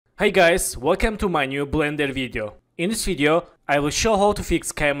Hey guys, welcome to my new Blender video. In this video, I will show how to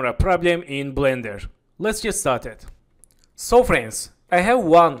fix camera problem in Blender. Let's get started. So friends, I have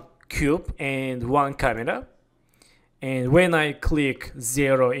one cube and one camera. And when I click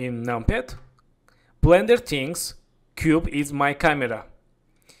 0 in numpad, Blender thinks cube is my camera.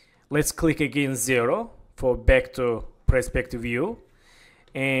 Let's click again 0 for back to perspective view.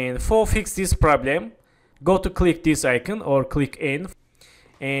 And for fix this problem, go to click this icon or click N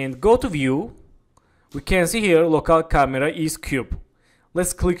and go to view. We can see here local camera is cube.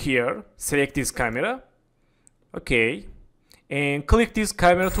 Let's click here, select this camera. Okay. And click this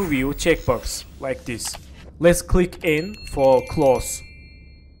camera to view checkbox like this. Let's click N for close.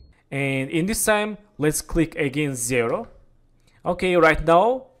 And in this time, let's click again 0. Okay, right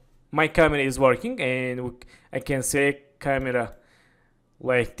now my camera is working and I can select camera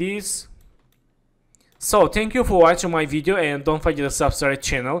like this. So thank you for watching my video and don't forget to subscribe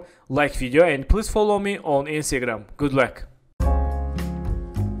channel, like video and please follow me on Instagram. Good luck.